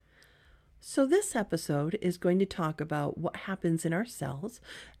So, this episode is going to talk about what happens in our cells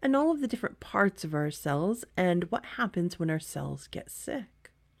and all of the different parts of our cells and what happens when our cells get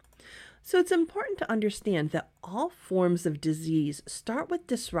sick. So, it's important to understand that all forms of disease start with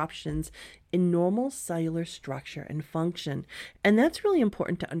disruptions in normal cellular structure and function. And that's really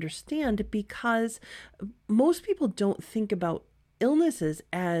important to understand because most people don't think about illnesses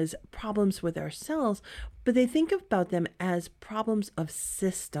as problems with our cells, but they think about them as problems of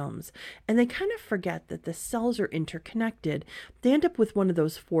systems. And they kind of forget that the cells are interconnected. They end up with one of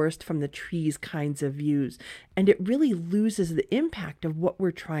those forest from the trees kinds of views, and it really loses the impact of what we're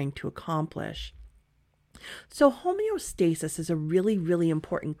trying to accomplish. So, homeostasis is a really, really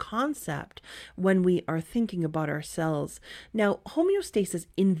important concept when we are thinking about our cells. Now, homeostasis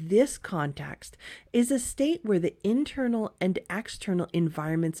in this context is a state where the internal and external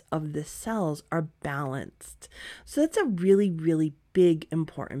environments of the cells are balanced. So, that's a really, really big,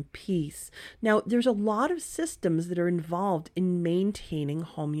 important piece. Now, there's a lot of systems that are involved in maintaining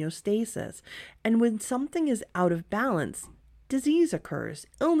homeostasis. And when something is out of balance, disease occurs,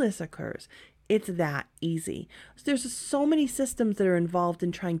 illness occurs. It's that easy. So there's so many systems that are involved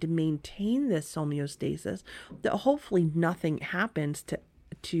in trying to maintain this homeostasis that hopefully nothing happens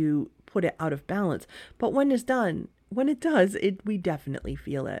to put it out of balance. But when it does, we definitely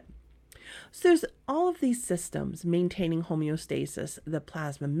feel it. So there's all of these systems maintaining homeostasis: the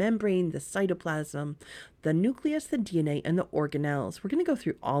plasma membrane, the cytoplasm, the nucleus, the DNA, and the organelles. We're going to go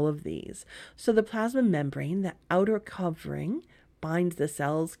through all of these. So the plasma membrane, the outer covering, binds the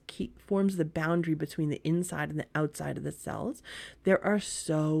cells, forms the boundary between the inside and the outside of the cells. There are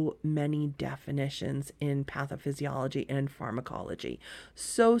so many definitions in pathophysiology and in pharmacology.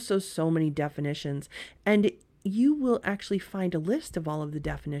 So many definitions. And you will actually find a list of all of the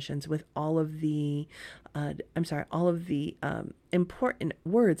definitions with all of the important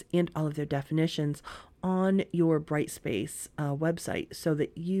words and all of their definitions on your Brightspace website, so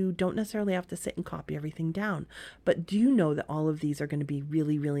that you don't necessarily have to sit and copy everything down. But do know that all of these are going to be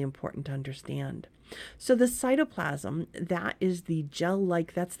really, really important to understand. So the cytoplasm, that is the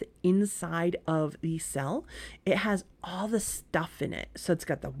gel-like, that's the inside of the cell. It has all the stuff in it. So it's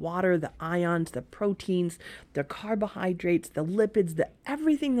got the water, the ions, the proteins, the carbohydrates, the lipids,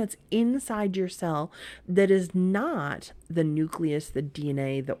 everything that's inside your cell that is not the nucleus, the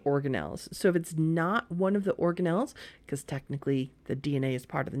DNA, the organelles. So if it's not one of the organelles, because technically the DNA is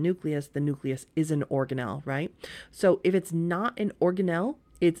part of the nucleus is an organelle, right? So if it's not an organelle,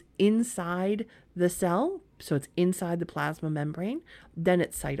 it's inside the cell, so it's inside the plasma membrane, then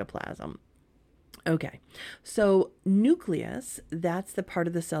it's cytoplasm. Okay, so nucleus, that's the part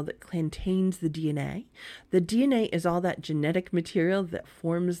of the cell that contains the DNA. The DNA is all that genetic material that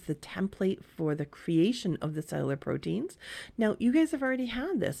forms the template for the creation of the cellular proteins. Now, you guys have already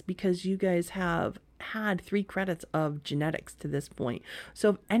had this because you guys have had 3 credits of genetics to this point.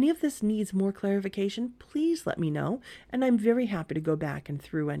 So if any of this needs more clarification, please let me know, and I'm very happy to go back and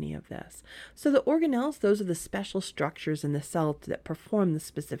through any of this. So the organelles, those are the special structures in the cell that perform the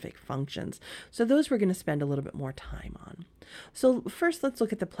specific functions. So those we're going to spend a little bit more time on. So first, let's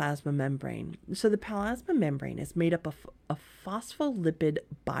look at the plasma membrane. So the plasma membrane is made up of a phospholipid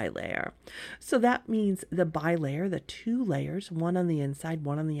bilayer. So that means the bilayer, the 2 layers, one on the inside,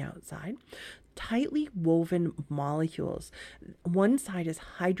 one on the outside, tightly woven molecules. One side is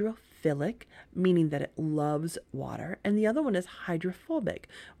hydrophilic, meaning that it loves water, and the other one is hydrophobic,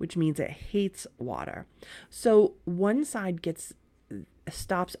 which means it hates water. So one side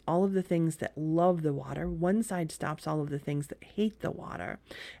stops all of the things that love the water. One side stops all of the things that hate the water,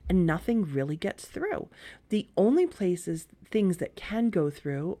 and nothing really gets through. The only things that can go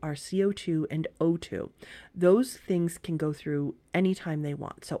through are CO2 and O2. Those things can go through anytime they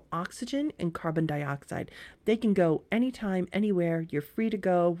want. So oxygen and carbon dioxide, they can go anytime, anywhere. You're free to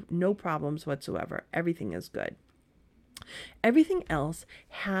go, no problems whatsoever. Everything is good. Everything else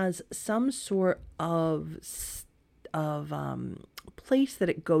has some sort of place that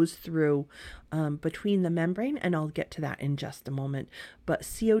it goes through between the membrane, and I'll get to that in just a moment. But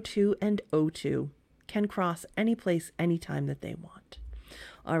CO2 and O2 can cross any place, anytime that they want.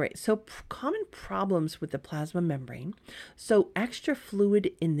 All right, so common problems with the plasma membrane. So extra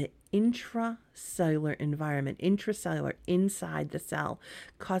fluid in the intracellular environment, intracellular, inside the cell,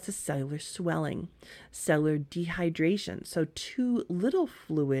 causes cellular swelling, cellular dehydration. So too little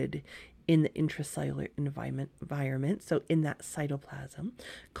fluid in the intracellular environment, so in that cytoplasm,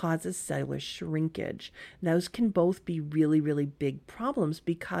 causes cellular shrinkage. Those can both be really, really big problems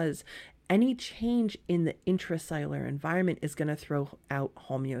because any change in the intracellular environment is going to throw out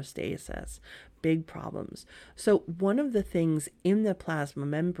homeostasis. Big problems. So one of the things in the plasma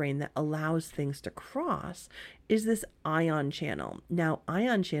membrane that allows things to cross is this ion channel. Now,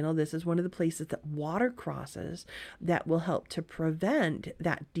 ion channel, this is one of the places that water crosses that will help to prevent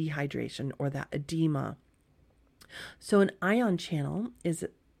that dehydration or that edema. So an ion channel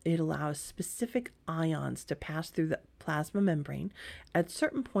it allows specific ions to pass through the plasma membrane at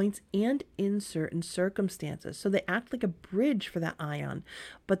certain points and in certain circumstances. So they act like a bridge for that ion,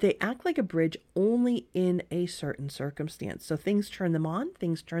 but they act like a bridge only in a certain circumstance. So things turn them on,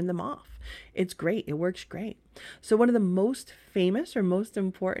 things turn them off. It's great. It works great. So one of the most famous or most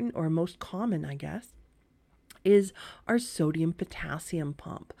important or most common, I guess, is our sodium potassium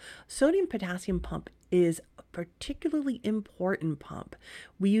pump. Sodium potassium pump is a particularly important pump.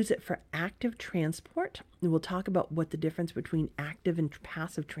 We use it for active transport. And we'll talk about what the difference between active and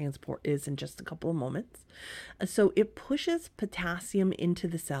passive transport is in just a couple of moments. So it pushes potassium into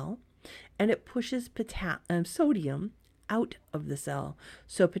the cell, and it pushes sodium out of the cell.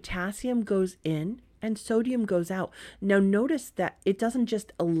 So potassium goes in and sodium goes out. Now notice that it doesn't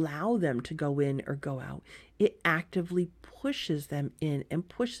just allow them to go in or go out. It actively pushes them in and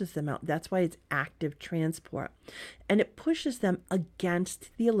pushes them out. That's why it's active transport. And it pushes them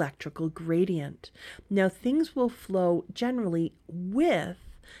against the electrical gradient. Now things will flow generally with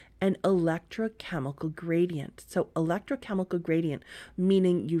an electrochemical gradient. So electrochemical gradient,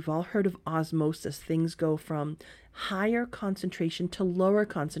 meaning you've all heard of osmosis. Things go from higher concentration to lower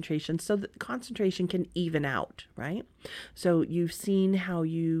concentration so that the concentration can even out, right? So you've seen how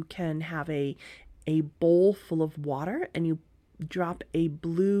you can have a bowl full of water and you drop a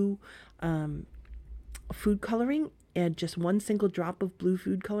blue food coloring and just one single drop of blue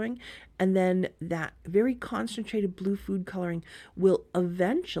food coloring, and then that very concentrated blue food coloring will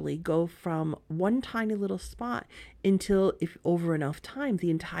eventually go from one tiny little spot until, if over enough time, the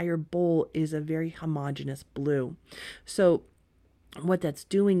entire bowl is a very homogeneous blue. So what that's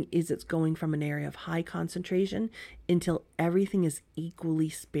doing is it's going from an area of high concentration until everything is equally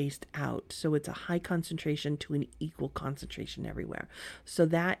spaced out. So it's a high concentration to an equal concentration everywhere. So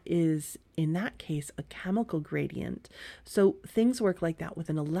that is, in that case, a chemical gradient. So things work like that with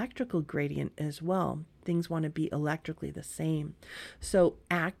an electrical gradient as well. Things want to be electrically the same. So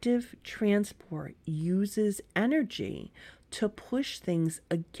active transport uses energy to push things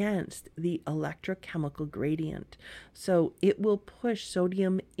against the electrochemical gradient. So it will push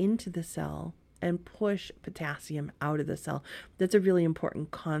sodium into the cell and push potassium out of the cell. That's a really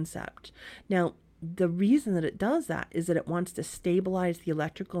important concept. Now, the reason that it does that is that it wants to stabilize the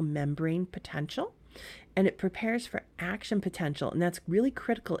electrical membrane potential, and it prepares for action potential. And that's really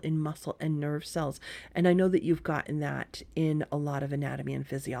critical in muscle and nerve cells. And I know that you've gotten that in a lot of anatomy and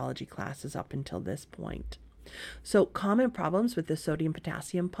physiology classes up until this point. So common problems with the sodium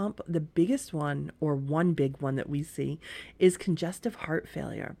potassium pump, the biggest one, or one big one that we see, is congestive heart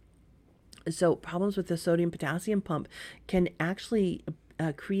failure. So problems with the sodium potassium pump can actually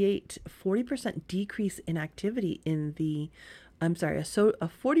create 40% decrease in activity in the a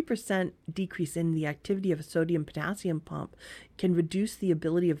 40% decrease in the activity of a sodium potassium pump can reduce the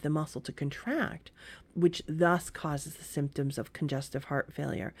ability of the muscle to contract, which thus causes the symptoms of congestive heart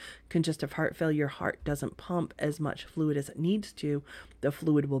failure. Congestive heart failure, your heart doesn't pump as much fluid as it needs to. The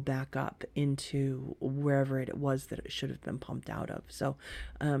fluid will back up into wherever it was that it should have been pumped out of. So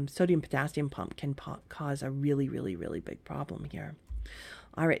sodium potassium pump can cause a really, really, really big problem here.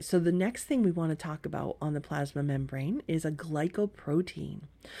 All right, so the next thing we want to talk about on the plasma membrane is a glycoprotein.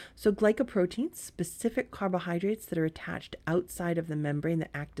 So glycoproteins, specific carbohydrates that are attached outside of the membrane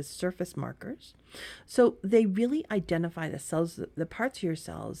that act as surface markers. So they really identify the cells, the parts of your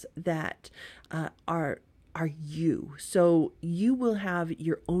cells that are you. So you will have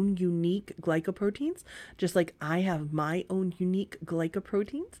your own unique glycoproteins, just like I have my own unique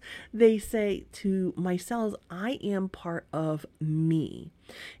glycoproteins. They say to my cells, I am part of me.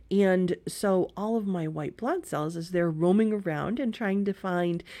 And so all of my white blood cells, as they're roaming around and trying to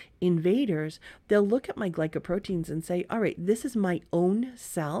find invaders, they'll look at my glycoproteins and say, all right, this is my own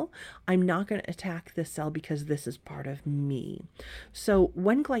cell. I'm not going to attack this cell because this is part of me. So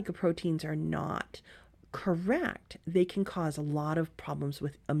when glycoproteins are not correct, they can cause a lot of problems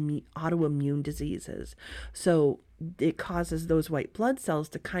with autoimmune diseases. So it causes those white blood cells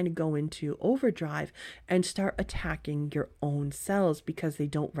to kind of go into overdrive and start attacking your own cells because they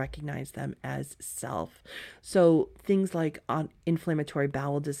don't recognize them as self. So things like inflammatory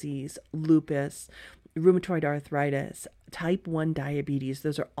bowel disease, lupus, rheumatoid arthritis, type 1 diabetes.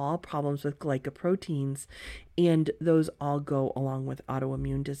 Those are all problems with glycoproteins, and those all go along with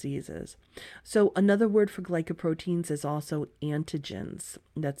autoimmune diseases. So another word for glycoproteins is also antigens.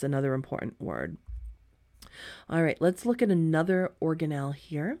 That's another important word. All right, let's look at another organelle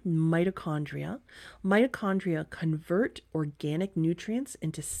here, mitochondria. Mitochondria convert organic nutrients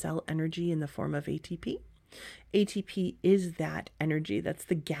into cell energy in the form of ATP. ATP is that energy. That's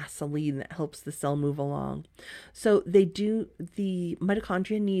the gasoline that helps the cell move along. So the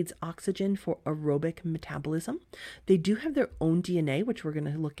mitochondria needs oxygen for aerobic metabolism. They do have their own DNA, which we're going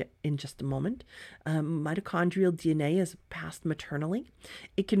to look at in just a moment. Mitochondrial DNA is passed maternally.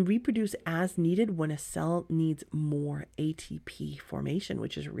 It can reproduce as needed when a cell needs more ATP formation,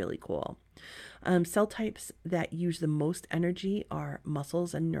 which is really cool. Cell types that use the most energy are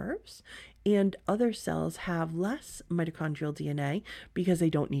muscles and nerves, and other cells have less mitochondrial DNA because they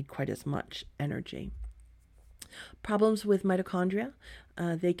don't need quite as much energy. Problems with mitochondria,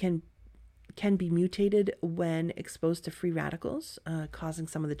 they can be mutated when exposed to free radicals, causing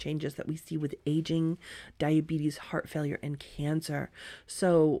some of the changes that we see with aging, diabetes, heart failure, and cancer.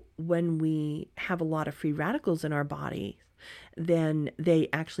 So when we have a lot of free radicals in our body, then they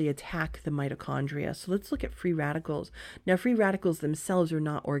actually attack the mitochondria. So let's look at free radicals. Now, free radicals themselves are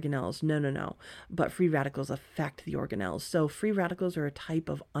not organelles. No. But free radicals affect the organelles. So free radicals are a type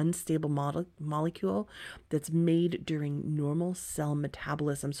of unstable molecule that's made during normal cell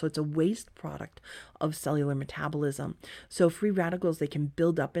metabolism. So it's a waste product of cellular metabolism. So free radicals, they can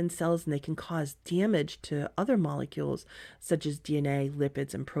build up in cells and they can cause damage to other molecules such as DNA,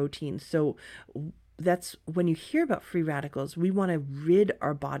 lipids, and proteins. So that's when you hear about free radicals, we want to rid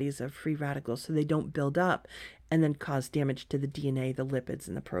our bodies of free radicals so they don't build up and then cause damage to the DNA, the lipids,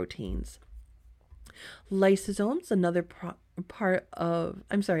 and the proteins. Lysosomes, another type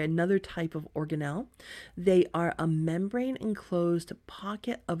of organelle. They are a membrane enclosed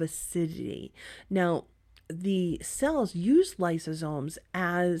pocket of acidity. Now, the cells use lysosomes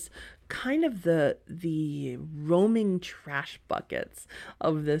as kind of the roaming trash buckets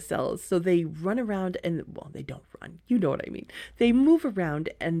of the cells. So they run around and, well, they don't run, you know what I mean. They move around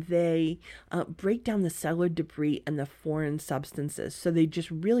and they break down the cellular debris and the foreign substances. So they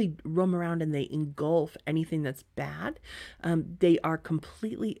just really roam around and they engulf anything that's bad. They are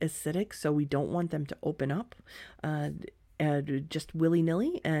completely acidic, so we don't want them to open up just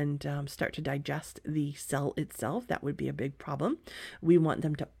willy-nilly and start to digest the cell itself. That would be a big problem. We want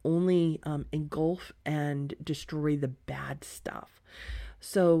them to only engulf and destroy the bad stuff.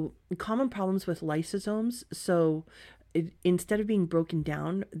 So common problems with lysosomes. So instead of being broken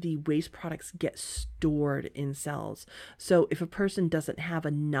down, the waste products get stored in cells. So if a person doesn't have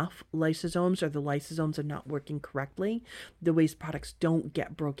enough lysosomes or the lysosomes are not working correctly, the waste products don't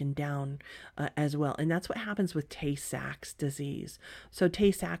get broken down as well. And that's what happens with Tay-Sachs disease. So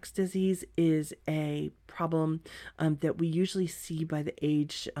Tay-Sachs disease is a problem that we usually see by the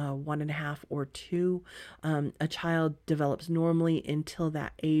age 1.5 or 2. A child develops normally until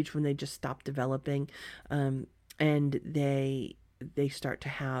that age when they just stop developing. And they start to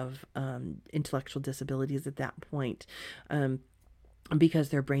have intellectual disabilities at that point because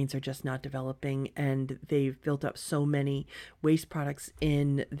their brains are just not developing and they've built up so many waste products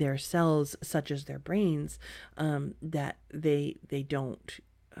in their cells, such as their brains, that they don't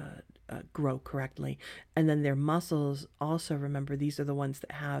grow correctly. And then their muscles also, remember, these are the ones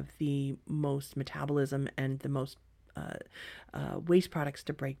that have the most metabolism and the most waste products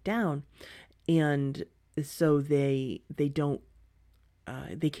to break down. And so they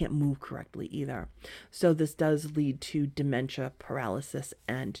can't move correctly either. So this does lead to dementia, paralysis,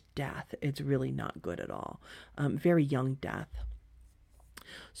 and death. It's really not good at all. Very young death.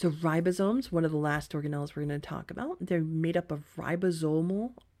 So ribosomes, one of the last organelles we're going to talk about, they're made up of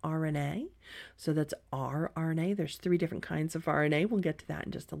ribosomal RNA. So that's rRNA. There's 3 different kinds of RNA. We'll get to that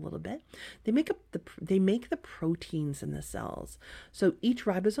in just a little bit. They make the proteins in the cells. So each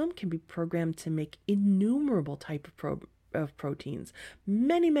ribosome can be programmed to make innumerable type of proteins.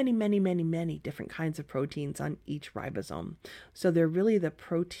 Many different kinds of proteins on each ribosome. So they're really the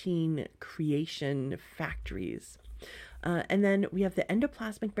protein creation factories. And then we have the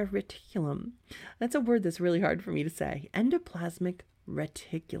endoplasmic reticulum. That's a word that's really hard for me to say. Endoplasmic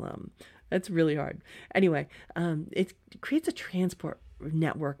reticulum. That's really hard. Anyway, it creates a transport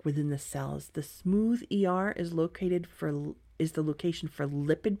network within the cells. The smooth ER is located is the location for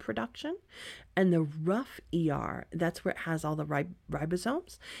lipid production. And the rough ER, that's where it has all the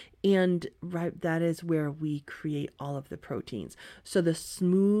ribosomes. And that is where we create all of the proteins. So the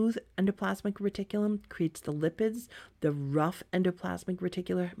smooth endoplasmic reticulum creates the lipids. The rough endoplasmic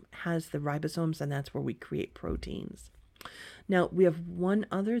reticulum has the ribosomes, and that's where we create proteins. Now we have one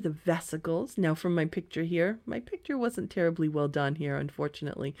other, the vesicles. Now from my picture here, my picture wasn't terribly well done here,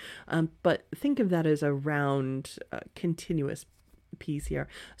 unfortunately. But think of that as a round, continuous piece here.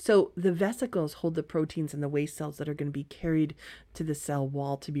 So the vesicles hold the proteins in the waste cells that are going to be carried to the cell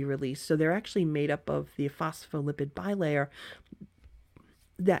wall to be released. So they're actually made up of the phospholipid bilayer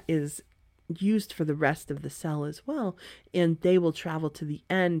that is used for the rest of the cell as well. And they will travel to the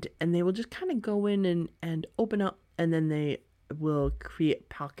end, and they will just kind of go in and open up, and then they will create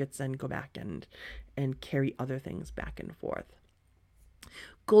pockets and go back and carry other things back and forth.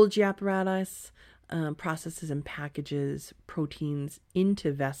 Golgi apparatus processes and packages proteins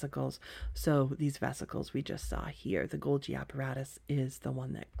into vesicles. So these vesicles we just saw here, the Golgi apparatus is the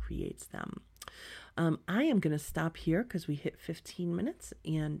one that creates them. I am going to stop here because we hit 15 minutes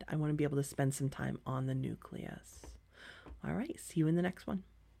and I want to be able to spend some time on the nucleus. All right, see you in the next one.